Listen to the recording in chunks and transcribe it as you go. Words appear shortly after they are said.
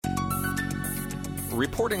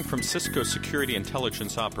Reporting from Cisco Security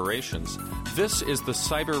Intelligence Operations, this is the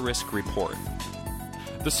Cyber Risk Report.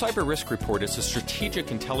 The Cyber Risk Report is a strategic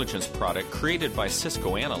intelligence product created by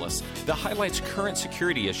Cisco analysts that highlights current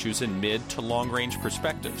security issues in mid to long-range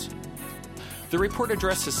perspectives. The report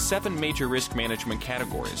addresses 7 major risk management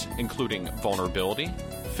categories, including vulnerability,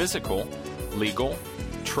 physical, legal,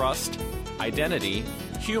 trust, identity,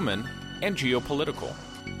 human, and geopolitical.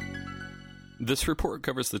 This report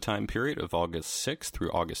covers the time period of August 6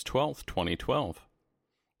 through August 12, 2012.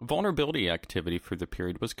 Vulnerability activity for the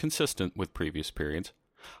period was consistent with previous periods.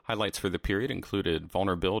 Highlights for the period included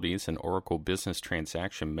vulnerabilities in Oracle Business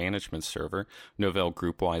Transaction Management Server, Novell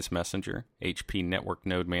GroupWise Messenger, HP Network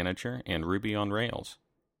Node Manager, and Ruby on Rails.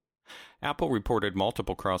 Apple reported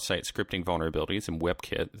multiple cross-site scripting vulnerabilities in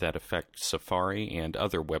WebKit that affect Safari and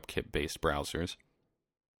other WebKit-based browsers.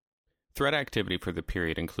 Threat activity for the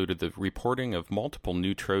period included the reporting of multiple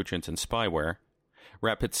new Trojans and spyware.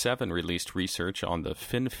 Rapid7 released research on the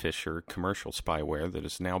FinFisher commercial spyware that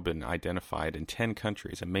has now been identified in 10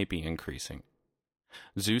 countries and may be increasing.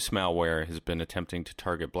 Zeus malware has been attempting to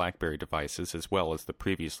target BlackBerry devices as well as the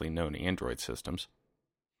previously known Android systems.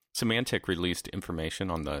 Symantec released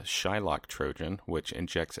information on the Shylock Trojan, which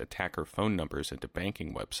injects attacker phone numbers into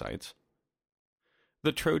banking websites.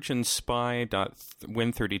 The Trojan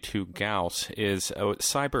Spy.Win32 Gauss is a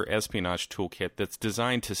cyber espionage toolkit that's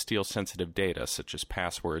designed to steal sensitive data such as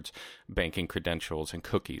passwords, banking credentials, and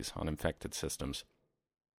cookies on infected systems.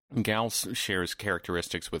 Gauss shares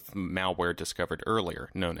characteristics with malware discovered earlier,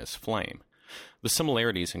 known as Flame. The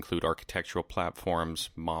similarities include architectural platforms,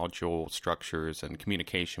 module structures, and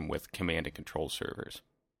communication with command and control servers.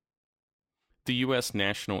 The U.S.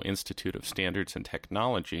 National Institute of Standards and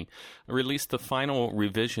Technology released the final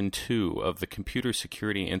Revision 2 of the Computer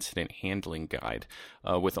Security Incident Handling Guide,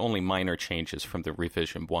 with only minor changes from the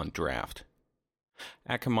Revision 1 draft.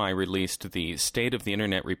 Akamai released the State of the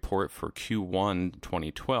Internet Report for Q1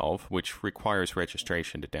 2012, which requires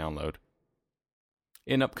registration to download.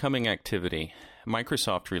 In upcoming activity,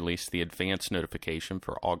 Microsoft released the advanced notification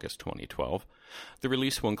for August 2012. The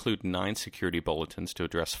release will include 9 security bulletins to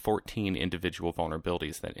address 14 individual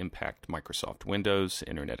vulnerabilities that impact Microsoft Windows,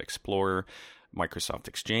 Internet Explorer, Microsoft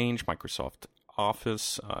Exchange, Microsoft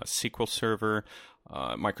Office, SQL Server,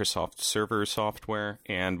 Microsoft Server software,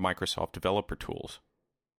 and Microsoft Developer Tools.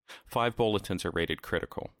 5 bulletins are rated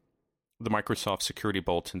critical. The Microsoft security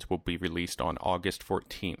bulletins will be released on August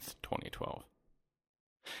 14th, 2012.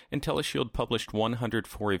 IntelliShield published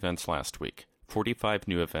 104 events last week, 45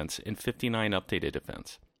 new events, and 59 updated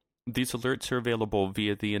events. These alerts are available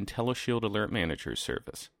via the IntelliShield Alert Manager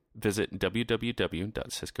service. Visit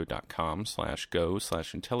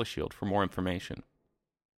www.cisco.com/go/IntelliShield for more information.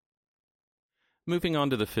 Moving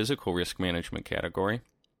on to the physical risk management category.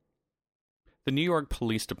 The New York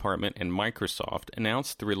Police Department and Microsoft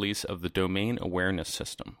announced the release of the Domain Awareness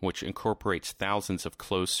System, which incorporates thousands of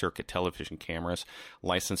closed-circuit television cameras,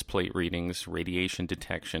 license plate readings, radiation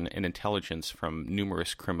detection, and intelligence from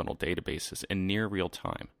numerous criminal databases in near real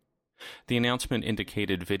time. The announcement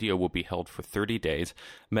indicated video will be held for 30 days,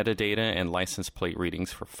 metadata and license plate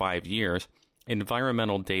readings for 5 years,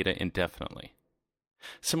 environmental data indefinitely.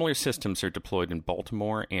 Similar systems are deployed in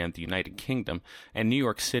Baltimore and the United Kingdom, and New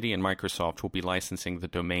York City and Microsoft will be licensing the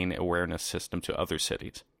Domain Awareness System to other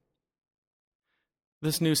cities.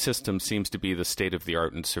 This new system seems to be the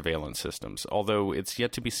state-of-the-art in surveillance systems, although it's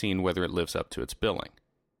yet to be seen whether it lives up to its billing.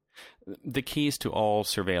 The keys to all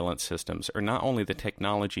surveillance systems are not only the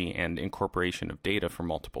technology and incorporation of data from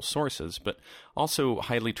multiple sources, but also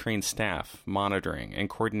highly trained staff, monitoring, and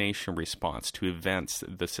coordination response to events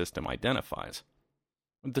the system identifies.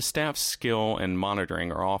 The staff's skill and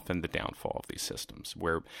monitoring are often the downfall of these systems,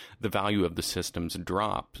 where the value of the systems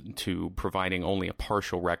drop to providing only a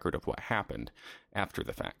partial record of what happened after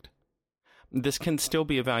the fact. This can still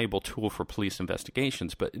be a valuable tool for police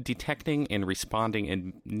investigations, but detecting and responding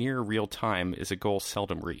in near real time is a goal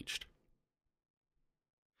seldom reached.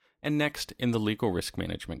 And next, in the legal risk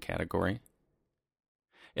management category,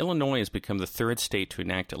 Illinois has become the 3rd state to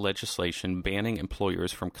enact legislation banning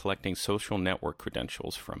employers from collecting social network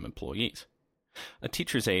credentials from employees. A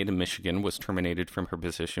teacher's aide in Michigan was terminated from her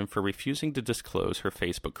position for refusing to disclose her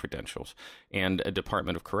Facebook credentials, and a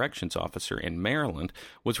Department of Corrections officer in Maryland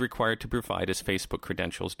was required to provide his Facebook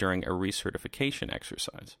credentials during a recertification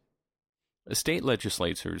exercise. State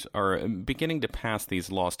legislatures are beginning to pass these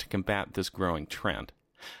laws to combat this growing trend.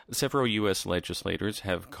 Several U.S. legislators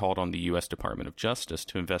have called on the U.S. Department of Justice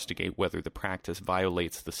to investigate whether the practice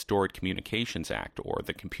violates the Stored Communications Act or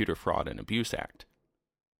the Computer Fraud and Abuse Act.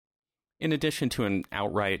 In addition to an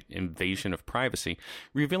outright invasion of privacy,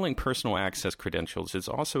 revealing personal access credentials is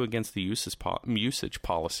also against the usage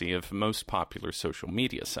policy of most popular social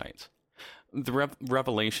media sites. The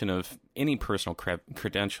revelation of any personal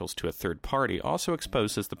credentials to a third party also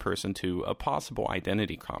exposes the person to a possible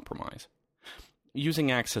identity compromise.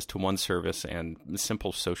 Using access to one service and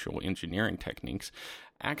simple social engineering techniques,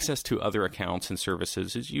 access to other accounts and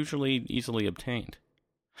services is usually easily obtained.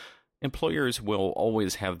 Employers will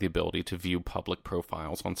always have the ability to view public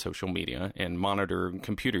profiles on social media and monitor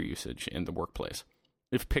computer usage in the workplace.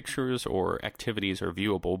 If pictures or activities are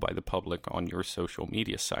viewable by the public on your social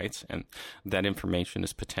media sites and that information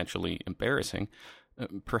is potentially embarrassing,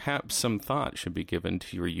 perhaps some thought should be given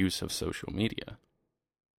to your use of social media.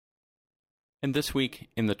 And this week,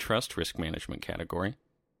 in the trust risk management category,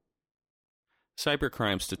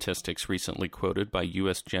 cybercrime statistics recently quoted by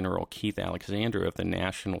U.S. General Keith Alexander of the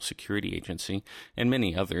National Security Agency and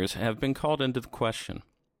many others have been called into the question.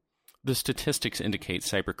 The statistics indicate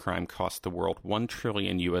cybercrime costs the world $1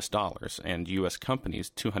 trillion and U.S.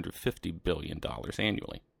 companies $250 billion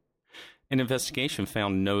annually. An investigation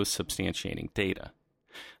found no substantiating data.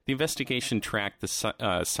 The investigation tracked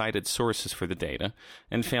the cited sources for the data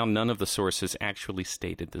and found none of the sources actually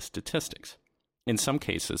stated the statistics. In some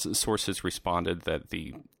cases, sources responded that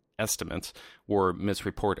the estimates were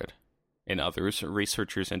misreported. In others,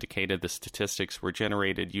 researchers indicated the statistics were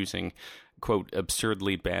generated using, quote,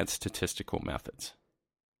 absurdly bad statistical methods.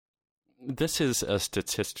 This is a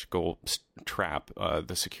statistical trap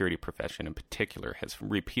the security profession in particular has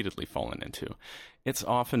repeatedly fallen into. It's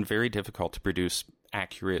often very difficult to produce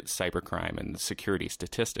accurate cybercrime and security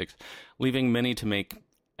statistics, leaving many to make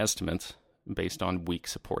estimates based on weak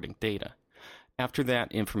supporting data. After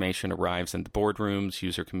that information arrives in the boardrooms,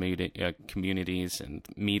 user communities, and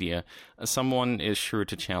media, someone is sure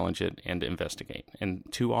to challenge it and investigate, and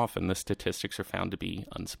too often the statistics are found to be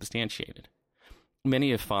unsubstantiated. Many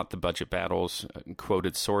have fought the budget battles,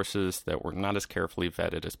 quoted sources that were not as carefully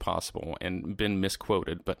vetted as possible, and been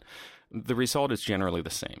misquoted, but the result is generally the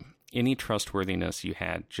same. Any trustworthiness you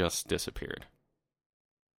had just disappeared.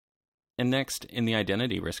 And next, in the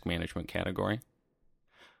identity risk management category,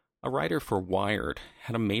 a writer for Wired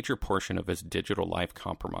had a major portion of his digital life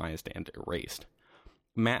compromised and erased.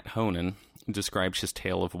 Matt Honan describes his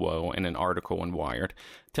tale of woe in an article in Wired,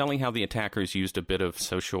 telling how the attackers used a bit of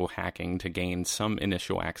social hacking to gain some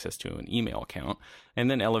initial access to an email account,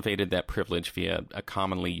 and then elevated that privilege via a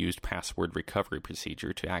commonly used password recovery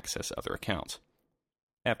procedure to access other accounts.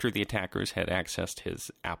 After the attackers had accessed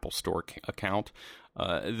his Apple Store account,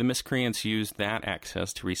 the miscreants used that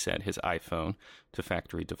access to reset his iPhone to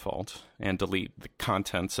factory default and delete the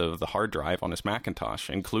contents of the hard drive on his Macintosh,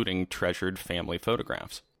 including treasured family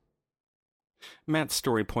photographs. Matt's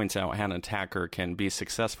story points out how an attacker can be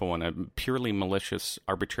successful in a purely malicious,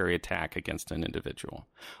 arbitrary attack against an individual.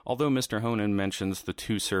 Although Mr. Honan mentions the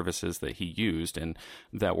two services that he used and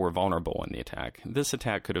that were vulnerable in the attack, this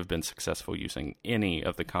attack could have been successful using any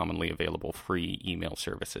of the commonly available free email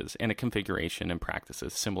services and a configuration and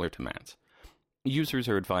practices similar to Matt's. Users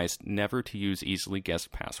are advised never to use easily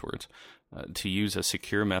guessed passwords, to use a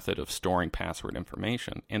secure method of storing password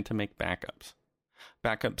information, and to make backups.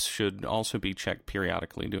 Backups should also be checked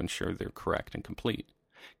periodically to ensure they're correct and complete.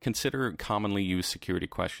 Consider commonly used security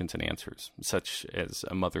questions and answers, such as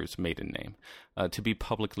a mother's maiden name, to be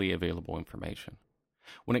publicly available information.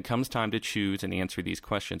 When it comes time to choose and answer these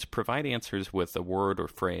questions, provide answers with a word or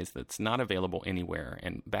phrase that's not available anywhere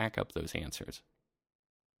and back up those answers.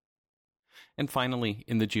 And finally,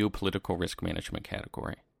 in the geopolitical risk management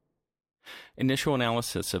category, initial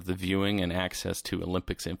analysis of the viewing and access to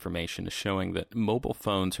Olympics information is showing that mobile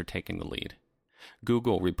phones are taking the lead.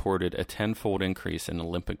 Google reported a 10-fold increase in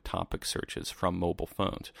Olympic topic searches from mobile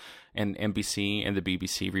phones, and NBC and the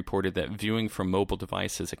BBC reported that viewing from mobile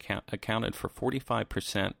devices accounted for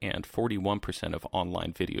 45% and 41% of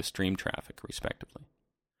online video stream traffic, respectively.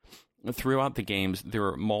 Throughout the games, there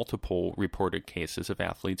are multiple reported cases of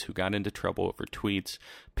athletes who got into trouble over tweets,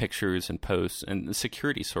 pictures, and posts, and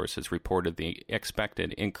security sources reported the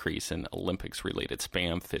expected increase in Olympics-related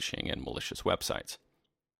spam, phishing, and malicious websites.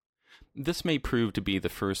 This may prove to be the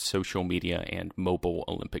first social media and mobile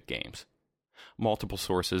Olympic Games. Multiple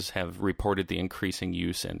sources have reported the increasing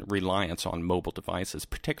use and reliance on mobile devices,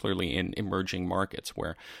 particularly in emerging markets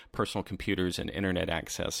where personal computers and internet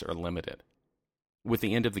access are limited. With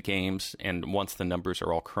the end of the Games, and once the numbers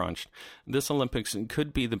are all crunched, this Olympics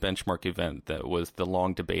could be the benchmark event that was the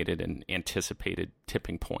long-debated and anticipated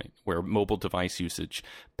tipping point, where mobile device usage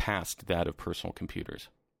passed that of personal computers.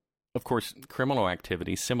 Of course, criminal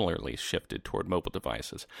activity similarly shifted toward mobile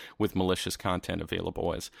devices, with malicious content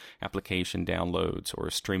available as application downloads or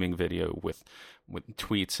streaming video with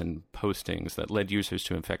tweets and postings that led users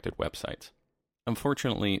to infected websites.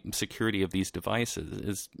 Unfortunately, security of these devices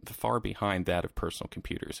is far behind that of personal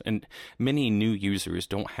computers, and many new users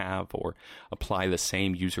don't have or apply the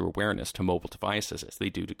same user awareness to mobile devices as they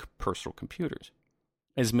do to personal computers.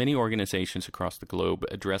 As many organizations across the globe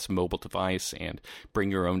address mobile device and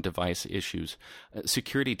bring your own device issues,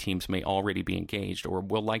 security teams may already be engaged or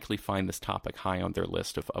will likely find this topic high on their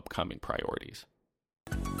list of upcoming priorities.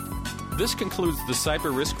 This concludes the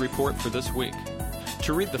Cyber Risk Report for this week.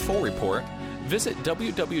 To read the full report, visit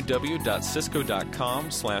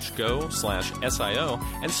www.cisco.com/go/SIO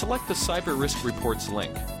and select the Cyber Risk Reports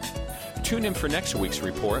link. Tune in for next week's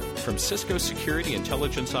report from Cisco Security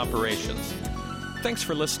Intelligence Operations. Thanks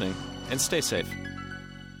for listening, and stay safe.